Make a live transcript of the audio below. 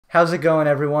How's it going,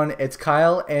 everyone? It's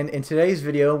Kyle, and in today's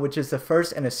video, which is the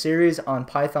first in a series on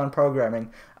Python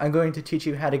programming, I'm going to teach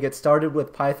you how to get started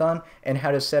with Python and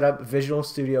how to set up Visual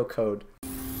Studio Code.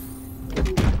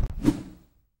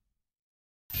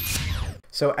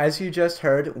 So as you just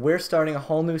heard, we're starting a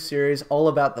whole new series all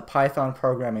about the Python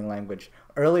programming language.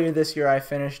 Earlier this year I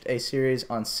finished a series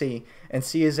on C, and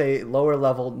C is a lower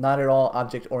level, not at all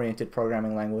object-oriented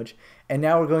programming language. And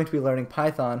now we're going to be learning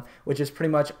Python, which is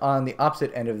pretty much on the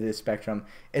opposite end of the spectrum.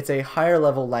 It's a higher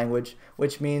level language,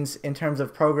 which means in terms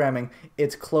of programming,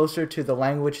 it's closer to the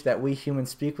language that we humans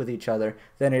speak with each other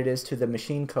than it is to the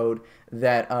machine code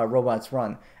that robots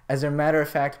run. As a matter of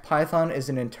fact, Python is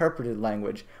an interpreted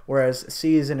language, whereas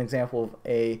C is an example of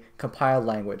a compiled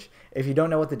language. If you don't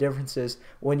know what the difference is,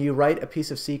 when you write a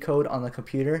piece of C code on the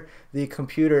computer,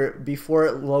 before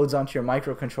it loads onto your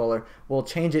microcontroller, will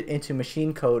change it into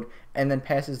machine code and then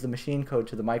passes the machine code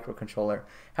to the microcontroller.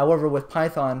 However, with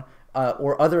Python,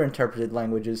 or other interpreted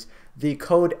languages, the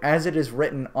code as it is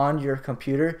written on your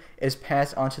computer is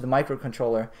passed onto the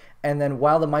microcontroller, and then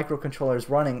while the microcontroller is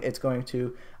running, it's going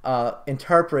to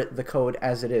interpret the code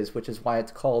as it is, which is why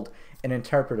it's called an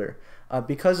interpreter.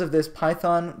 Because of this,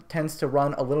 Python tends to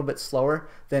run a little bit slower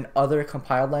than other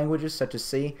compiled languages such as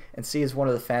C, and C is one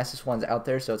of the fastest ones out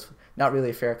there, so it's not really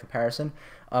a fair comparison.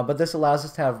 But this allows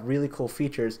us to have really cool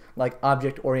features like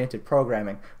object-oriented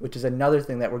programming, which is another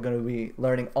thing that we're going to be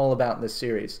learning all about in this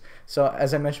series. So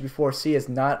as I mentioned before, C is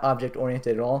not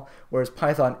object-oriented at all, whereas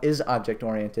Python is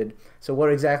object-oriented. So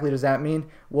what exactly does that mean?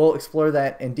 We'll explore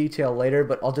that in detail later,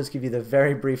 but I'll just give you the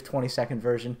very brief 20-second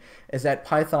version, is that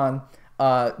Python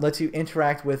lets you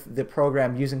interact with the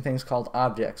program using things called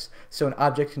objects. So an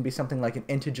object can be something like an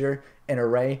integer, an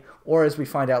array, or as we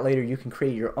find out later, you can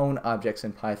create your own objects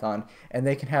in Python, and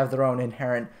they can have their own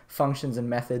inherent functions and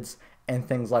methods and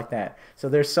things like that. So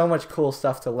there's so much cool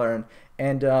stuff to learn,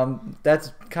 and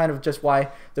that's kind of just why,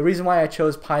 the reason why I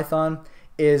chose Python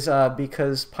is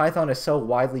because Python is so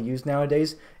widely used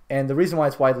nowadays. And the reason why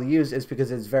it's widely used is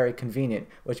because it's very convenient,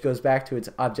 which goes back to its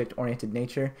object-oriented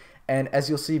nature. And as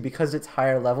you'll see, because it's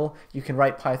higher level, you can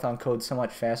write Python code so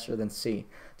much faster than C.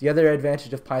 The other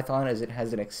advantage of Python is it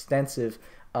has an extensive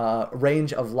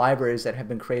range of libraries that have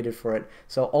been created for it.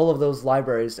 So all of those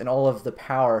libraries and all of the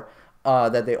power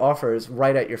that they offer is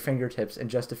right at your fingertips in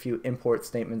just a few import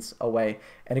statements away.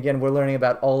 And again, we're learning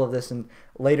about all of this in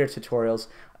later tutorials.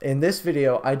 In this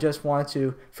video, I just want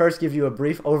to first give you a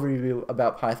brief overview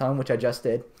about Python, which I just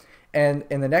did. And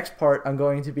in the next part, I'm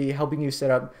going to be helping you set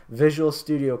up Visual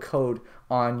Studio Code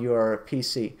on your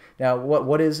PC. Now,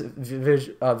 what is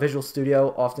Visual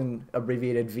Studio, often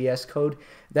abbreviated VS Code?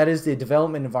 That is the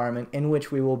development environment in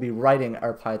which we will be writing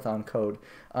our Python code.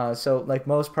 So like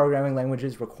most programming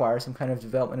languages require some kind of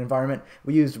development environment.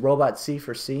 We used Robot C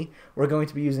for C. We're going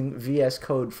to be using VS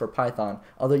Code for Python,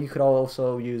 although you could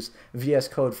also use VS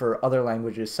Code for other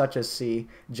languages such as C,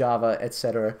 Java,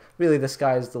 etc. Really, the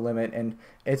sky is the limit, and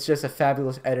it's just a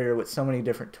fabulous editor with so many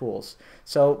different tools.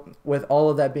 So with all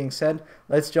of that being said,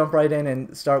 let's jump right in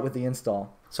and start with the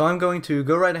install. So I'm going to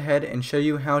go right ahead and show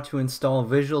you how to install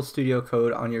Visual Studio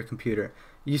Code on your computer.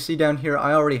 You see down here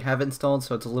I already have it installed,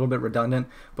 so it's a little bit redundant,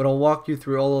 but I'll walk you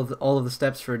through all of the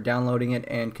steps for downloading it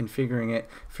and configuring it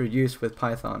for use with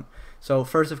Python. So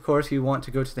first, of course, you want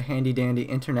to go to the handy dandy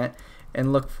internet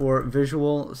and look for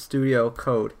Visual Studio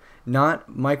Code, not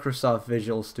Microsoft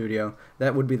Visual Studio.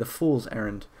 That would be the fool's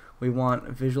errand. We want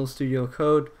Visual Studio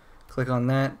Code. Click on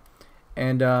that,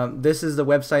 and this is the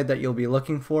website that you'll be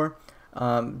looking for.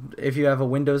 If you have a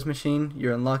Windows machine,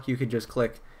 you're in luck. You could just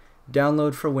click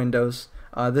download for Windows.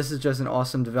 This is just an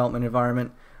awesome development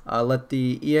environment. Let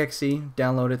the exe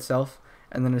download itself,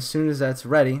 and then as soon as that's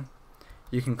ready,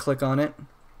 you can click on it,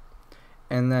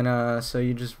 and then so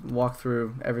you just walk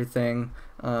through everything,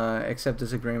 accept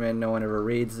this agreement, no one ever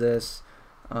reads this,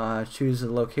 choose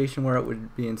the location where it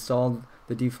would be installed.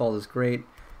 The default is great.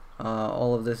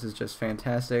 All of this is just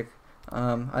fantastic.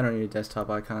 I don't need a desktop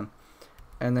icon,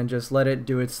 and then just let it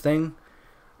do its thing.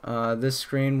 This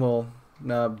screen will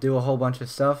do a whole bunch of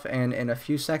stuff, and in a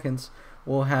few seconds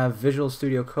we'll have Visual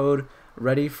Studio Code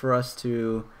ready for us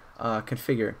to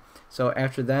configure. So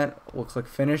after that, we'll click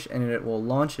finish, and it will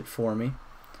launch it for me.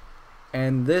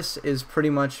 And this is pretty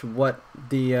much what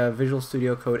the Visual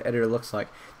Studio Code editor looks like.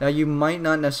 Now, you might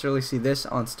not necessarily see this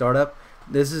on startup.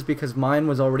 This is because mine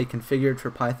was already configured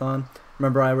for Python.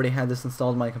 Remember, I already had this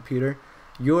installed on my computer.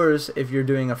 Yours, if you're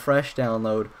doing a fresh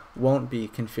download, won't be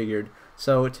configured.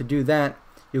 So to do that,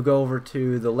 you'll go over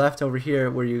to the left over here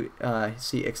where you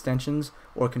see extensions,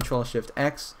 or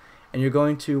Control-Shift-X, and you're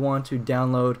going to want to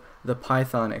download the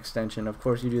Python extension. Of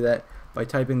course, you do that by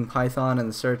typing Python in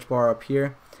the search bar up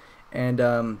here, and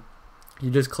you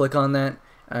just click on that,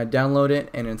 download it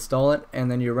and install it, and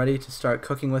then you're ready to start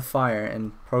cooking with fire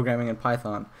and programming in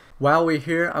Python. While we're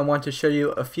here, I want to show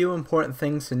you a few important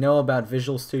things to know about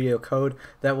Visual Studio Code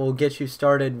that will get you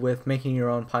started with making your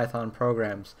own Python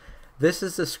programs. This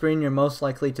is the screen you're most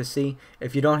likely to see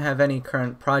if you don't have any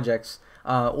current projects,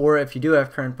 or if you do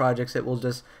have current projects, it will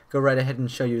just go right ahead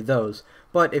and show you those.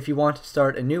 But if you want to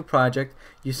start a new project,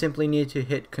 you simply need to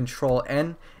hit Control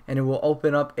N and it will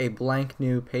open up a blank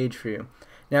new page for you.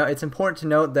 Now, it's important to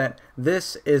note that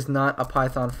this is not a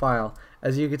Python file.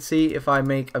 As you can see, if I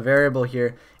make a variable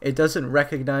here, it doesn't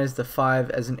recognize the 5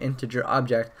 as an integer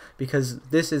object because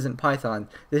this isn't Python.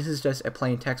 This is just a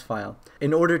plain text file.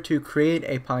 In order to create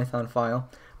a Python file,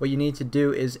 what you need to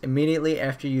do is immediately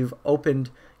after you've opened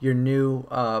your new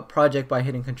project by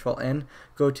hitting Control N,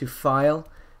 go to File,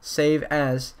 Save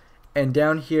As, and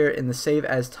down here in the Save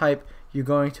As type, you're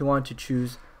going to want to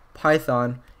choose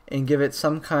Python and give it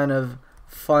some kind of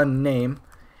fun name,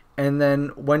 and then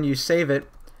when you save it,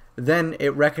 then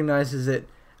it recognizes it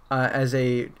as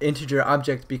a integer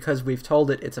object because we've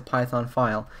told it it's a Python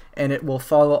file, and it will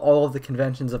follow all of the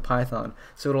conventions of Python.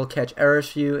 So it'll catch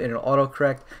errors for you, and it'll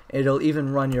autocorrect, and it'll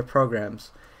even run your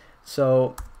programs.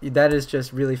 So that is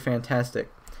just really fantastic.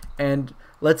 And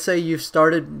let's say you've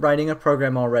started writing a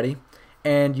program already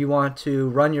and you want to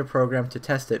run your program to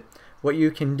test it. What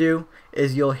you can do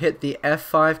is you'll hit the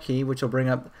F5 key, which will bring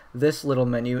up this little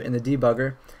menu in the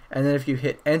debugger, and then if you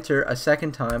hit enter a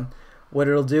second time, what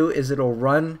it'll do is it'll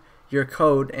run your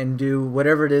code and do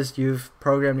whatever it is you've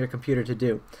programmed your computer to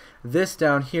do. This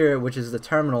down here, which is the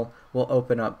terminal, will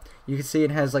open up. You can see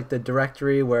it has like the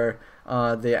directory where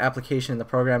the application, the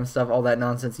program stuff, all that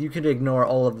nonsense. You could ignore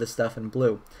all of this stuff in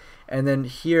blue. And then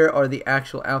here are the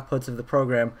actual outputs of the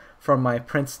program from my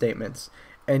print statements.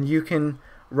 And you can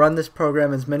run this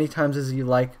program as many times as you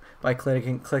like by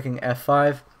clicking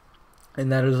F5,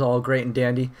 and that is all great and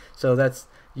dandy. So that's,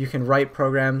 you can write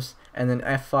programs and then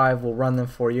F5 will run them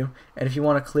for you, and if you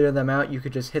want to clear them out, you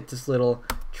could just hit this little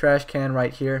trash can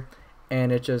right here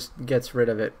and it just gets rid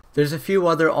of it. There's a few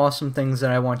other awesome things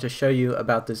that I want to show you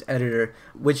about this editor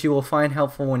which you will find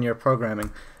helpful when you're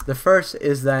programming. The first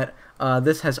is that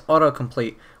this has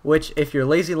autocomplete, which if you're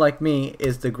lazy like me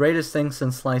is the greatest thing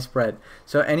since sliced bread.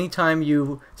 So anytime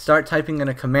you start typing in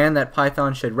a command that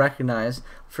Python should recognize,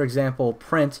 for example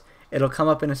print, it'll come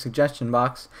up in a suggestion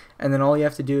box, and then all you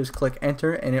have to do is click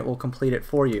enter and it will complete it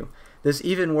for you. This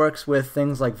even works with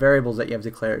things like variables that you have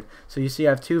declared. So you see I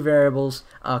have two variables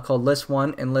called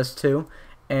list1 and list2,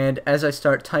 and as I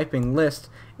start typing list,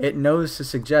 it knows to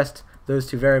suggest those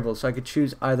two variables. So I could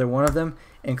choose either one of them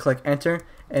and click enter,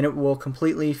 and it will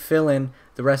completely fill in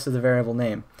the rest of the variable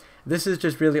name. This is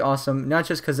just really awesome, not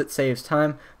just because it saves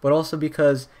time, but also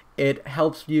because it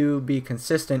helps you be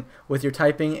consistent with your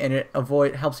typing, and it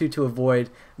helps you to avoid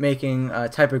making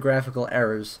typographical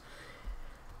errors.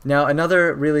 Now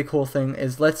another really cool thing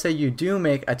is, let's say you do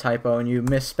make a typo and you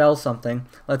misspell something.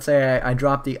 Let's say I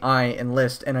drop the I in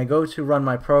list and I go to run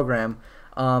my program.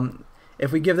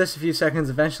 If we give this a few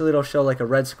seconds, eventually it'll show like a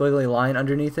red squiggly line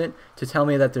underneath it to tell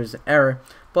me that there's an error.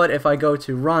 But if I go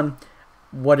to run,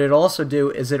 what it'll also do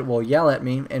is it will yell at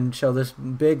me and show this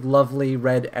big lovely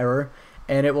red error,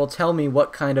 and it will tell me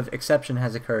what kind of exception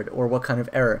has occurred or what kind of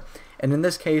error. And in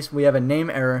this case we have a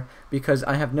name error because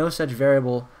I have no such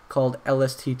variable called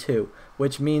lst2,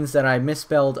 which means that I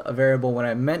misspelled a variable when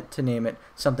I meant to name it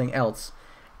something else.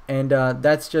 And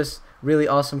that's just really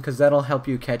awesome because that'll help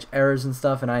you catch errors and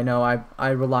stuff, and I know I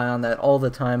rely on that all the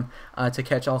time to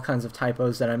catch all kinds of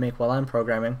typos that I make while I'm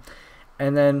programming.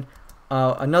 And then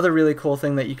another really cool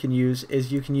thing that you can use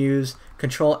is you can use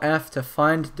Control F to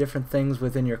find different things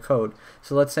within your code.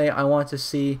 So let's say I want to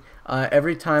see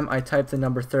every time I type the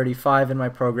number 35 in my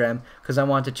program because I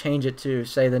want to change it to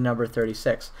say the number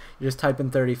 36. You just type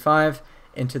in 35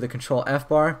 into the Control F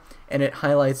bar and it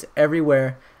highlights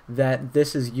everywhere that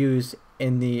this is used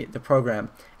in the program.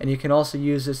 And you can also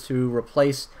use this to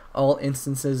replace all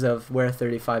instances of where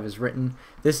 35 is written.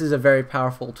 This is a very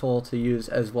powerful tool to use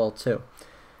as well too,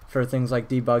 for things like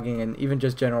debugging and even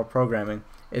just general programming.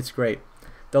 It's great.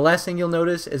 The last thing you'll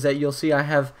notice is that you'll see I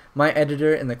have my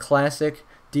editor in the classic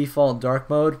default dark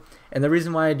mode, and the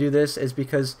reason why I do this is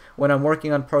because when I'm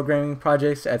working on programming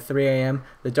projects at 3 AM,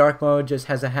 the dark mode just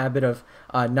has a habit of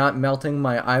not melting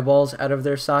my eyeballs out of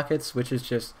their sockets, which is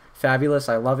just fabulous.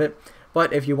 I love it.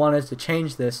 But if you wanted to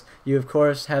change this, you of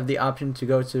course have the option to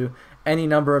go to any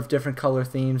number of different color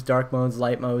themes, dark modes,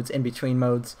 light modes, in-between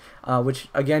modes, which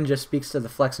again just speaks to the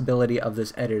flexibility of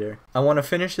this editor. I want to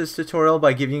finish this tutorial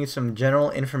by giving you some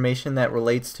general information that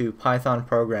relates to Python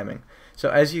programming. So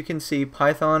as you can see,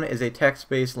 Python is a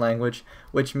text-based language,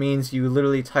 which means you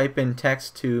literally type in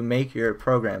text to make your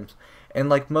programs. And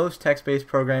like most text-based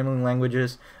programming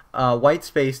languages, white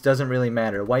space doesn't really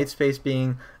matter. White space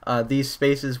being these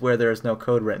spaces where there is no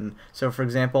code written. So for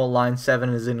example, line 7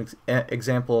 is an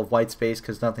example of white space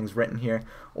because nothing's written here.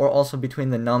 Or also between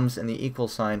the nums and the equal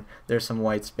sign, there's some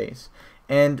white space.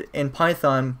 And in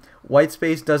Python, white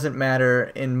space doesn't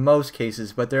matter in most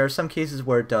cases, but there are some cases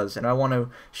where it does, and I want to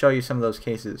show you some of those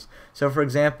cases. So for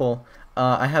example,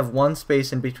 I have one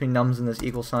space in between nums and this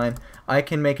equal sign. I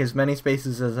can make as many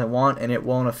spaces as I want, and it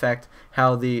won't affect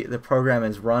how the program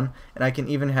is run. And I can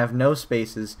even have no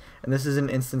spaces, and this is an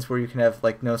instance where you can have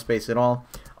like no space at all,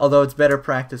 although it's better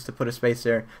practice to put a space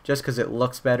there just because it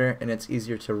looks better and it's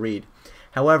easier to read.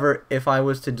 However, if I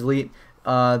was to delete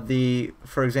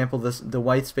for example, the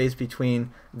white space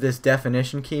between this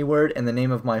definition keyword and the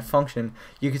name of my function,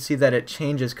 you can see that it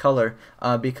changes color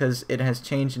because it has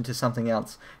changed into something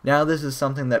else. Now this is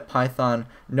something that Python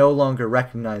no longer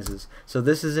recognizes. So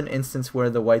this is an instance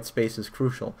where the white space is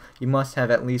crucial. You must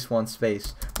have at least one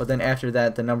space, but then after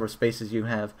that the number of spaces you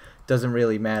have doesn't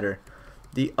really matter.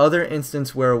 The other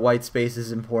instance where white space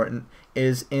is important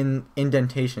is in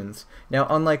indentations. Now,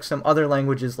 unlike some other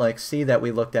languages like C that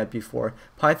we looked at before,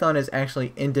 Python is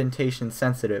actually indentation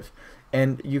sensitive.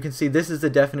 And you can see this is the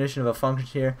definition of a function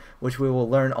here, which we will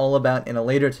learn all about in a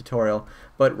later tutorial.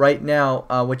 But right now,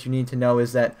 what you need to know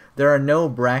is that there are no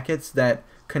brackets that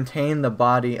contain the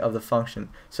body of the function.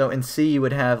 So in C, you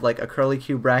would have like a curly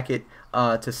Q bracket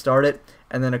to start it,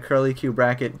 and then a curly Q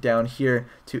bracket down here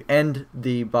to end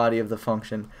the body of the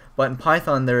function. But in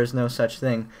Python there is no such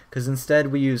thing, because instead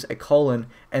we use a colon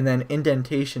and then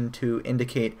indentation to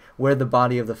indicate where the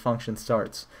body of the function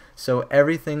starts. So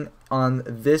everything on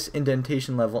this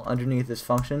indentation level underneath this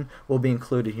function will be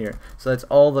included here. So that's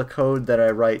all the code that I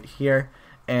write here,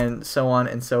 and so on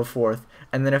and so forth.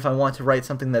 And then if I want to write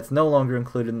something that's no longer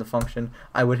included in the function,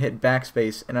 I would hit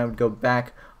backspace and I would go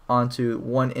back onto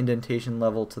one indentation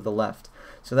level to the left.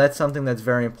 So that's something that's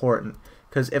very important,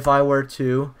 because if I were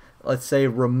to, let's say,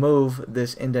 remove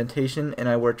this indentation and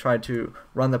I were to try to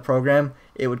run the program,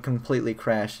 it would completely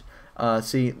crash.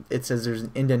 See, it says there's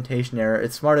an indentation error.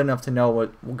 It's smart enough to know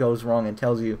what goes wrong and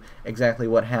tells you exactly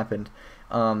what happened.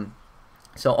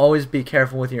 So always be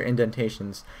careful with your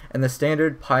indentations. And the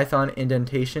standard Python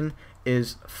indentation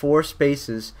is 4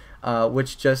 spaces,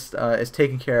 which just is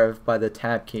taken care of by the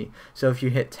tab key. So if you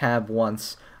hit tab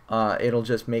once, it'll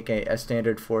just make a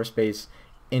standard 4-space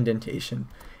indentation.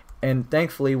 And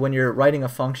thankfully, when you're writing a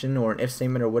function or an if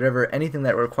statement or whatever, anything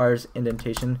that requires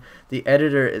indentation, the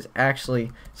editor is actually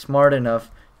smart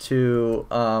enough to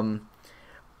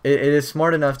it is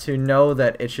smart enough to know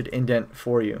that it should indent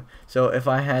for you. So if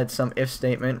I had some if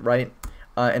statement, right,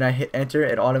 and I hit enter,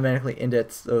 it automatically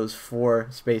indents those 4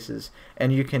 spaces.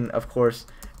 And you can, of course,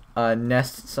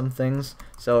 nest some things.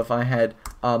 So if I had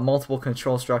multiple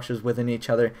control structures within each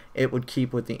other, it would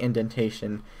keep with the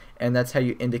indentation, and that's how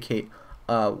you indicate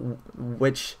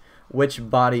which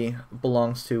body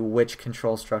belongs to which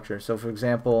control structure. So for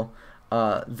example,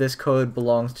 this code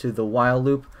belongs to the while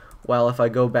loop, while if I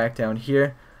go back down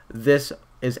here, this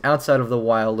is outside of the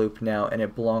while loop now, and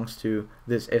it belongs to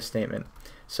this if statement.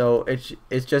 So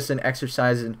it's just an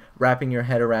exercise in wrapping your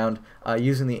head around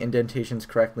using the indentations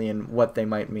correctly and what they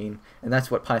might mean, and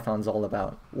that's what Python's all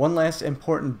about. One last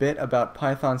important bit about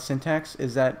Python syntax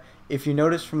is that if you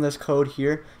notice from this code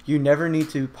here, you never need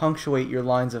to punctuate your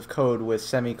lines of code with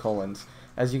semicolons.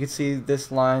 As you can see, this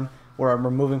line where I'm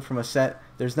removing from a set,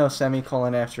 there's no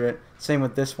semicolon after it. Same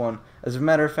with this one. As a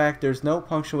matter of fact, there's no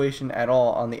punctuation at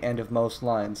all on the end of most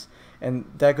lines. And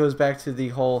that goes back to the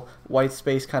whole white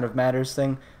space kind of matters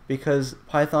thing, because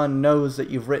Python knows that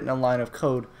you've written a line of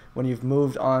code when you've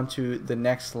moved on to the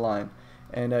next line.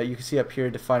 And you can see up here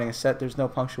defining a set, there's no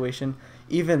punctuation.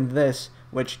 Even this,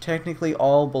 which technically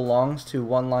all belongs to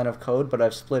one line of code, but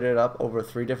I've split it up over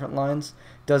 3 different lines,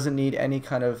 doesn't need any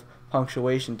kind of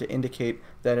punctuation to indicate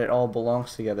that it all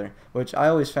belongs together, which I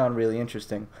always found really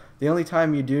interesting. The only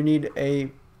time you do need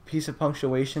a piece of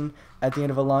punctuation at the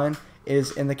end of a line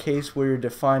is in the case where you're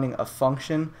defining a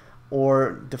function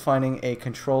or defining a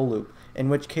control loop, in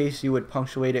which case you would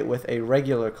punctuate it with a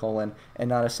regular colon and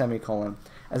not a semicolon.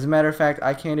 As a matter of fact,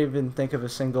 I can't even think of a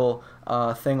single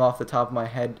thing off the top of my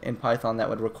head in Python that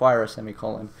would require a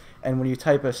semicolon. And when you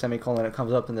type a semicolon, it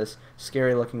comes up in this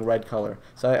scary looking red color.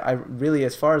 So I really,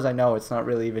 as far as I know, it's not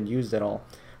really even used at all.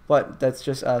 But that's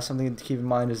just something to keep in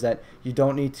mind, is that you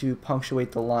don't need to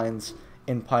punctuate the lines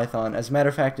in Python. As a matter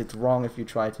of fact, it's wrong if you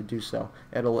try to do so.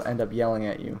 It'll end up yelling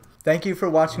at you. Thank you for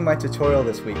watching my tutorial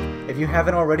this week. If you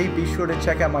haven't already, be sure to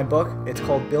check out my book. It's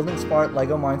called Building Smart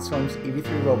LEGO Mindstorms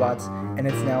EV3 Robots, and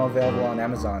it's now available on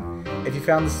Amazon. If you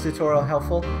found this tutorial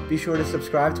helpful, be sure to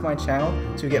subscribe to my channel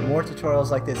to get more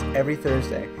tutorials like this every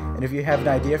Thursday. And if you have an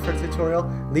idea for a tutorial,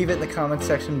 leave it in the comments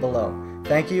section below.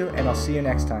 Thank you, and I'll see you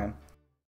next time.